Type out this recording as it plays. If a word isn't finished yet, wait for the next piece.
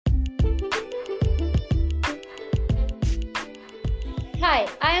Hi,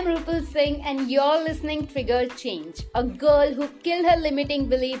 I am Rupal Singh and you're listening Trigger Change, a girl who killed her limiting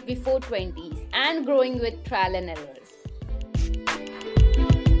belief before 20s and growing with trial and errors.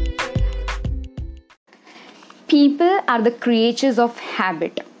 People are the creatures of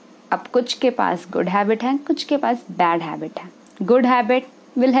habit. अब कुछ के पास good habit है, कुछ के पास bad habit है. Good habit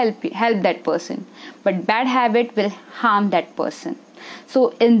will help that person, but bad habit will harm that person. So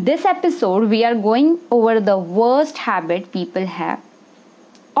in this episode we are going over the worst habit people have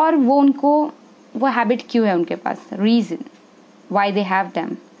और वो habit क्यों है उनके पास, reason why they have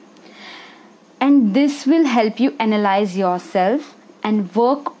them. And this will help you analyze yourself and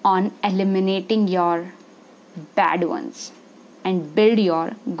work on eliminating your bad ones and build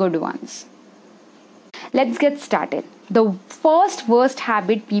your good ones. Let's get started. The first worst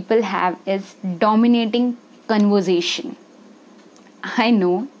habit people have is dominating conversation. I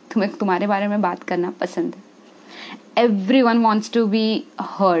know तुम्हें तुम्हारे बारे में बात करना पसंद है. Everyone wants to be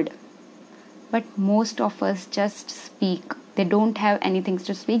heard, but most of us just speak. They don't have anything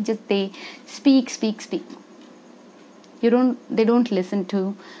to speak, just they speak. They don't listen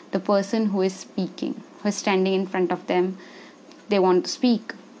to the person who is speaking, who is standing in front of them. They want to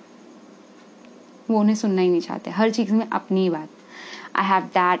speak. वो उन्हें सुनना ही नहीं चाहते. हर चीज़ में अपनी ही बात. I have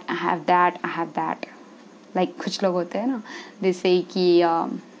that. Like कुछ लोग होते हैं ना, they say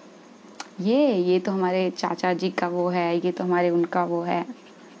कि ये तो हमारे चाचा जी का वो है, ये तो हमारे उनका वो है.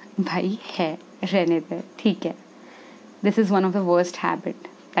 भाई है, रहने दे, ठीक है. This is one of the worst habit,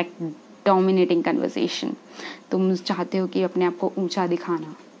 like dominating conversation. तुम चाहते हो कि अपने आप को ऊंचा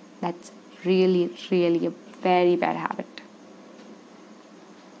दिखाना. That's really a very bad habit.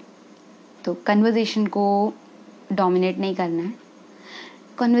 तो कन्वर्जेशन को डोमिनेट नहीं करना है.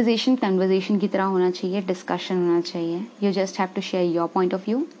 कन्वर्जेशन की तरह होना चाहिए, डिस्कशन होना चाहिए. You just have to share your point of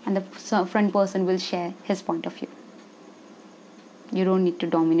view and the front person will share his point of view. You don't need to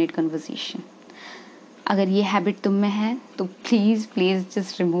dominate conversation. अगर ये हैबिट तुम में है तो please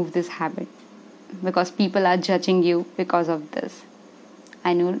just remove this habit, because people are judging you because of this.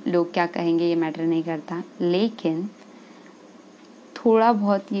 I know लोग क्या कहेंगे ये मैटर नहीं करता, लेकिन थोड़ा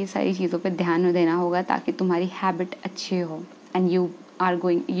बहुत ये सारी चीज़ों पे ध्यान देना होगा ताकि तुम्हारी हैबिट अच्छी हो. And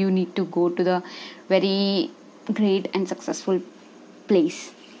you need to go to the very great and successful place.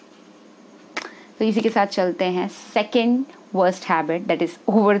 तो इसी के साथ चलते हैं second worst habit, that is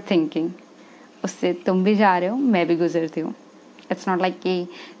over thinking. उससे तुम भी जा रहे हो, मैं भी गुजरती हूँ. इट्स नॉट लाइक कि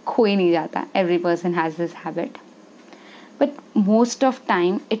कोई नहीं जाता. Every person has this habit, but most of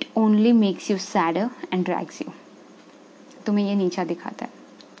time it only makes you sadder and drags you. तुम्हें ये नीचा दिखाता है,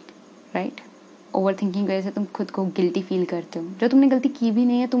 राइट? ओवर थिंकिंग की वजह से तुम खुद को गिल्टी फील करते हो. जो तुमने गलती की भी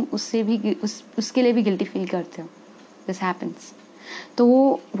नहीं है, तुम उसके लिए भी गिल्टी फील करते हो. This happens. तो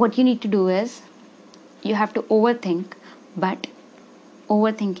what you need to do is you have to over think, but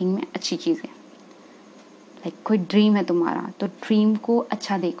over thinking में अच्छी चीज़ है. लाइक कोई ड्रीम है तुम्हारा, तो ड्रीम को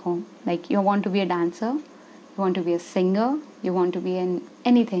अच्छा देखो. Like you want to be a dancer, you want to be a singer, you want to be N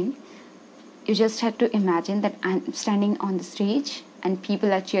anything. You just have to imagine that I'm standing on the stage and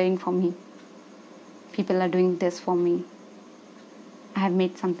people are cheering for me. People are doing this for me. I have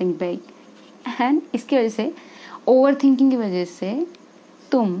made something big. And इसकी वजह से, over thinking की वजह से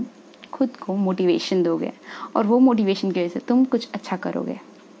तुम खुद को motivation दोगे और वो मोटिवेशन की वजह से तुम कुछ अच्छा करोगे.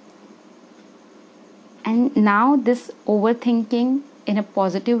 And now this overthinking in a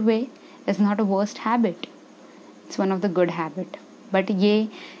positive way is not a worst habit. It's one of the good habit. But ये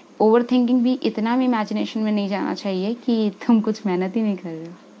ओवर थिंकिंग भी इतना भी इमेजिनेशन में नहीं जाना चाहिए कि तुम कुछ मेहनत ही नहीं कर रहे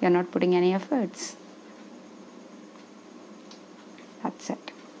हो. You are not putting any efforts. That's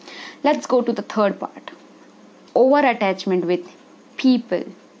it. Let's go to the third part, over attachment with people.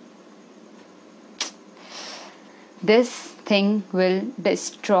 This thing will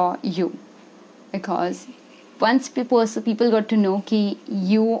destroy you because once people got to know कि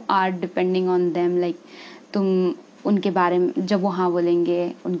you are depending on them, like तुम उनके बारे में जब वो हाँ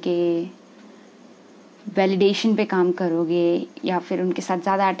बोलेंगे, उनके वैलिडेशन पे काम करोगे या फिर उनके साथ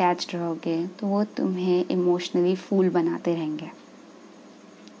ज़्यादा अटैच्ड रहोगे, तो वो तुम्हें इमोशनली फूल बनाते रहेंगे.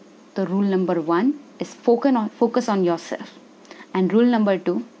 तो rule number 1 is focus on your self, and rule number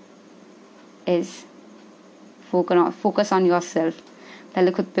 2 is focus on your self.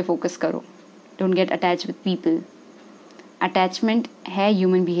 पहले खुद पे फोकस करो. Don't get attach with people. Attachment है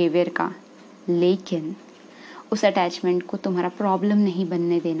ह्यूमन बिहेवियर का, लेकिन उस अटैचमेंट को तुम्हारा प्रॉब्लम नहीं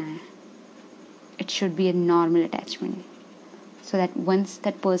बनने देना है. It should be a normal attachment, so that once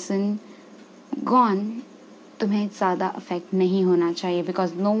that person gone, तुम्हें ज़्यादा अफेक्ट नहीं होना चाहिए.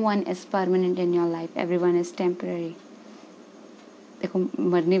 Because no one is permanent in your life, every one is temporary. देखो,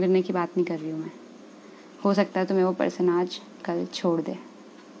 मरने वरने की बात नहीं कर रही हूँ मैं. हो सकता है तुम्हें वो पर्सन आज कल छोड़ दे,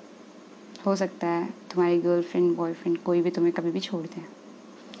 हो सकता है तुम्हारी गर्लफ्रेंड बॉयफ्रेंड कोई भी तुम्हें कभी भी छोड़ दे.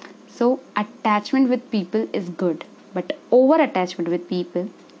 सो attachment with people is good, but over attachment with people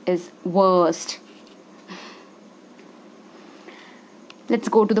is worst.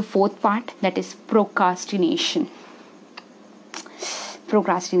 Let's go to the fourth part, that is procrastination.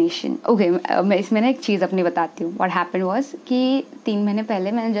 Okay, मैं इसमें ना एक चीज़ अपनी बताती हूँ. What happened was कि 3 महीने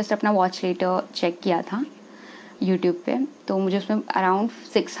पहले मैंने जस्ट अपना वॉच लेटर चेक किया था यूट्यूब पे, तो मुझे उसमें अराउंड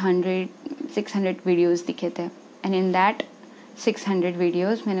 600 वीडियोज़ दिखे थे. एंड इन दैट 600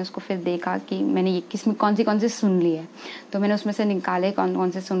 वीडियोज़ मैंने उसको फिर देखा कि मैंने ये किसमें कौन सी सुन ली है, तो मैंने उसमें से निकाले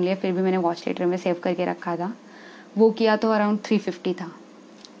कौन से सुन लिए, फिर भी मैंने वॉच लेटर में सेव करके रखा था. वो किया तो अराउंड 350 था.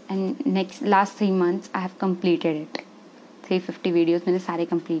 And last 3 months I have completed it. 350 videos मैंने सारे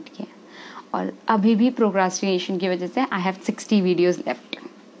कंप्लीट किए. और अभी भी प्रोक्रास्टिनेशन की वजह से आई हैव 60 वीडियोज़ लेफ्ट.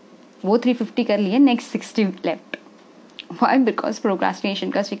 वो 350 कर लिए, next 60 left. Y? Because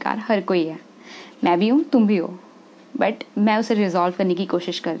procrastination का शिकार हर कोई है. मैं भी हूँ, तुम भी हो. बट मैं उसे रिजॉल्व करने की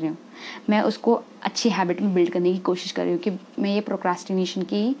कोशिश कर रही हूँ. मैं उसको अच्छी हैबिट में बिल्ड करने की कोशिश कर रही हूँ कि मैं ये प्रोक्रास्टिनेशन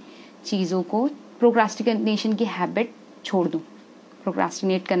की चीज़ों को, प्रोक्रास्टिनेशन की हैबिट छोड़ दूँ,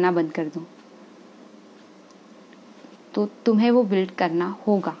 प्रोक्रास्टिनेट करना बंद कर दूँ. तो तुम्हें वो बिल्ड करना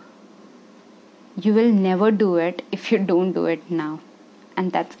होगा. You will never do it if you don't do it now,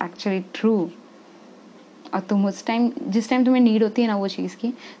 and that's actually true. और तुम उस टाइम, जिस टाइम तुम्हें नीड होती है ना वो चीज़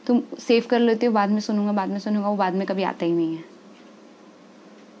की, तुम सेव कर लेते हो, बाद में सुनूंगा, वो बाद में कभी आता ही नहीं है.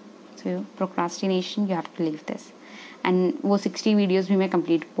 सो procrastination, you have to leave this. And वो 60 वीडियोज़ भी मैं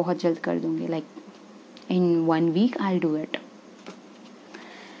कंप्लीट बहुत जल्द कर दूंगी. Like in 1 week I will do it.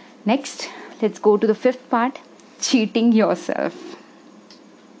 Next, let's go to the 5th part, cheating yourself.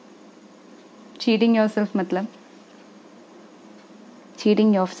 Cheating yourself मतलब,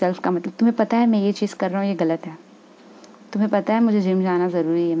 चीटिंग योरसेल्फ का मतलब, तुम्हें पता है मैं ये चीज़ कर रहा हूँ, ये गलत है. तुम्हें पता है मुझे जिम जाना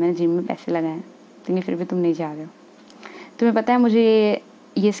ज़रूरी है, मैंने जिम में पैसे लगाए हैं, लेकिन फिर भी तुम नहीं जा रहे हो. तुम्हें पता है मुझे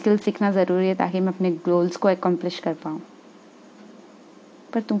ये स्किल सीखना ज़रूरी है ताकि मैं अपने गोल्स को अकम्प्लिश कर पाऊँ,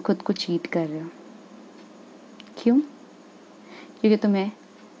 पर तुम खुद को चीट कर रहे हो. क्यों? क्योंकि तुम्हें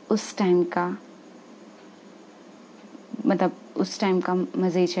उस टाइम का, मतलब उस टाइम का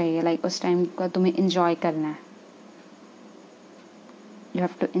मज़े चाहिए. लाइक उस टाइम का तुम्हें इंजॉय करना है. You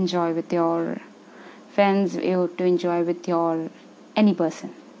have to enjoy with your friends, you have to enjoy with your any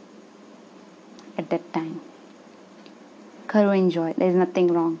person at that time. Karo enjoy, there is nothing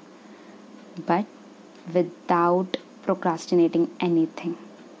wrong, but without procrastinating anything.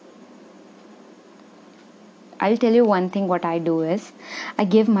 I'll tell you one thing. What I do is I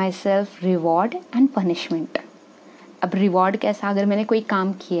give myself reward and punishment. अब reward कैसा, अगर मैंने कोई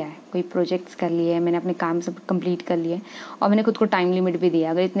काम किया है, कोई projects कर लिए, मैंने अपने काम सब कंप्लीट कर लिए और मैंने खुद को टाइम लिमिट भी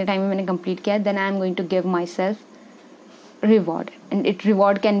दिया, अगर इतने टाइम में मैंने कंप्लीट किया है, then I am going to give my self reward. And it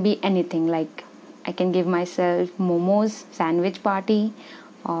reward can be anything. Like I can give my self momos, sandwich party,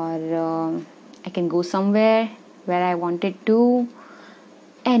 और I can go somewhere where I wanted to,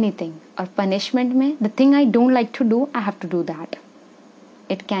 anything. और punishment में, the thing I don't like to do, I have to do that.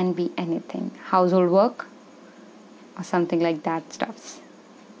 It can be anything, house hold work or something like that stuffs.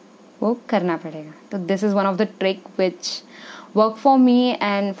 वो करना पड़ेगा. तो this is one of the trick which work for me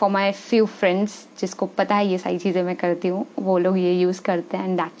and for my few friends, जिसको पता है ये सारी चीज़ें मैं करती हूँ, वो लोग ये यूज़ करते हैं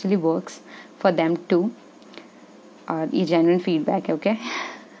and actually works for them too. और ये genuine feedback है, okay?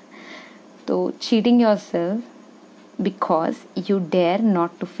 तो cheating yourself because you dare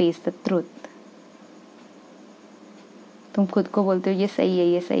not to face the truth. तुम खुद को बोलते हो ये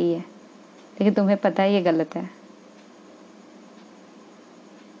सही है, लेकिन तुम्हें पता है ये गलत है.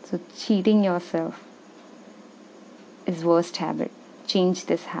 So cheating yourself is worst habit. Change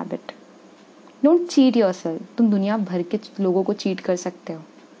this habit. Don't cheat yourself. तुम दुनिया भर के लोगों को चीट कर सकते हो,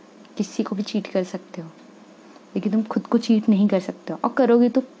 किसी को भी चीट कर सकते हो, लेकिन तुम खुद को चीट नहीं कर सकते हो. और करोगे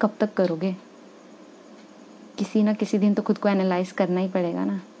तो कब तक करोगे? किसी ना किसी दिन तो खुद को एनालाइज करना ही पड़ेगा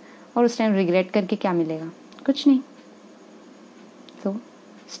ना. और उस टाइम रिग्रेट करके क्या मिलेगा? कुछ नहीं. So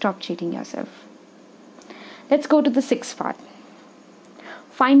stop cheating yourself. Let's go to the 6th part.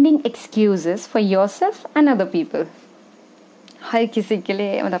 Finding excuses for yourself and other people. हर किसी के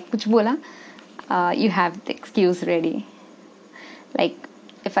लिए, मतलब कुछ बोला, you have the excuse ready. Like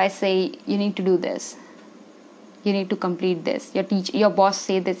if I say you need to do this, you need to complete this, your boss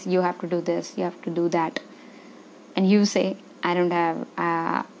say this, you have to do this, you have to do that, and you say I don't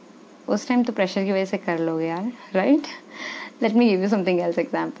have, उस time तो pressure की वजह से कर लोगे यार, right? Let me give you something else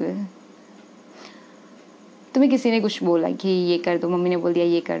example. तुम्हें किसी ने कुछ बोला कि ये कर दो, मम्मी ने बोल दिया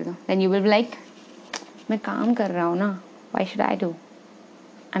ये कर दो, then you will be like मैं काम कर रहा हूँ ना, why should I do,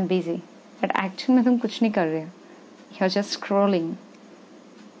 I am busy. But actual में तुम कुछ नहीं कर रहे हो. You're just scrolling.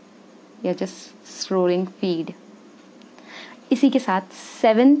 You're just scrolling feed. इसी के साथ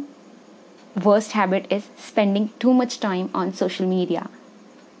 7th worst habit is spending too much time on social media.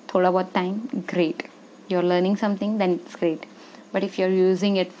 थोड़ा बहुत time, great. You're learning something, then it's great. But if you're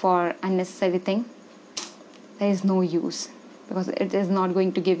using it for unnecessary thing, there is no use because it is not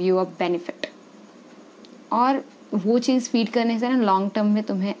going to give you a benefit. और वो चीज़ feed करने से ना long term में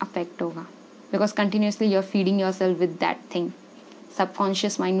तुम्हें affect होगा because continuously you are feeding your self with that thing.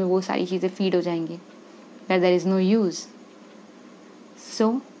 Subconscious mind में वो सारी चीज़ें फीड हो जाएंगी where there is no use. So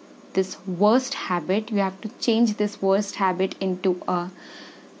this worst habit, you have to change this worst habit into a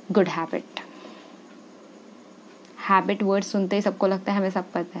good habit. Habit word सुनते ही सबको लगता है हमें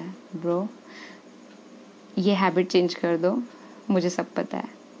सब पता है. Bro, ये हैबिट चेंज कर दो, मुझे सब पता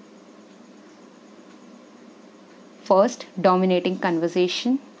है. First, dominating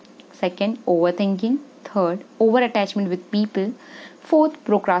conversation. Second, overthinking. Third, over-attachment with people. Fourth,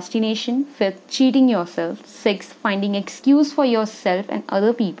 procrastination. Fifth, cheating yourself. Sixth, finding excuse for yourself and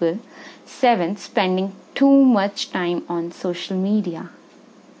other people. Seventh, spending too much time on social media.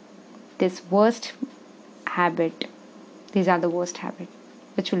 This worst habit, these are the worst habits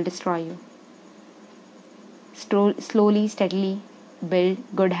which will destroy you. Slowly, steadily build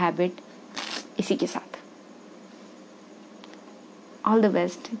good habit इसी के साथ. All the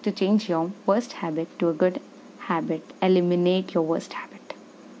best to change your worst habit to a good habit. Eliminate your worst habit.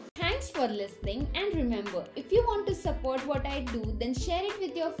 Thanks for listening, and remember, if you want to support what I do, then share it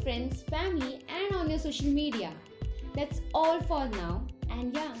with your friends, family, and on your social media. That's all for now,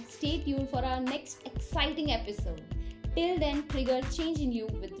 and yeah, stay tuned for our next exciting episode. Till then, trigger change in you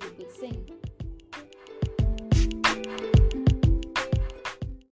with Rupal Singh.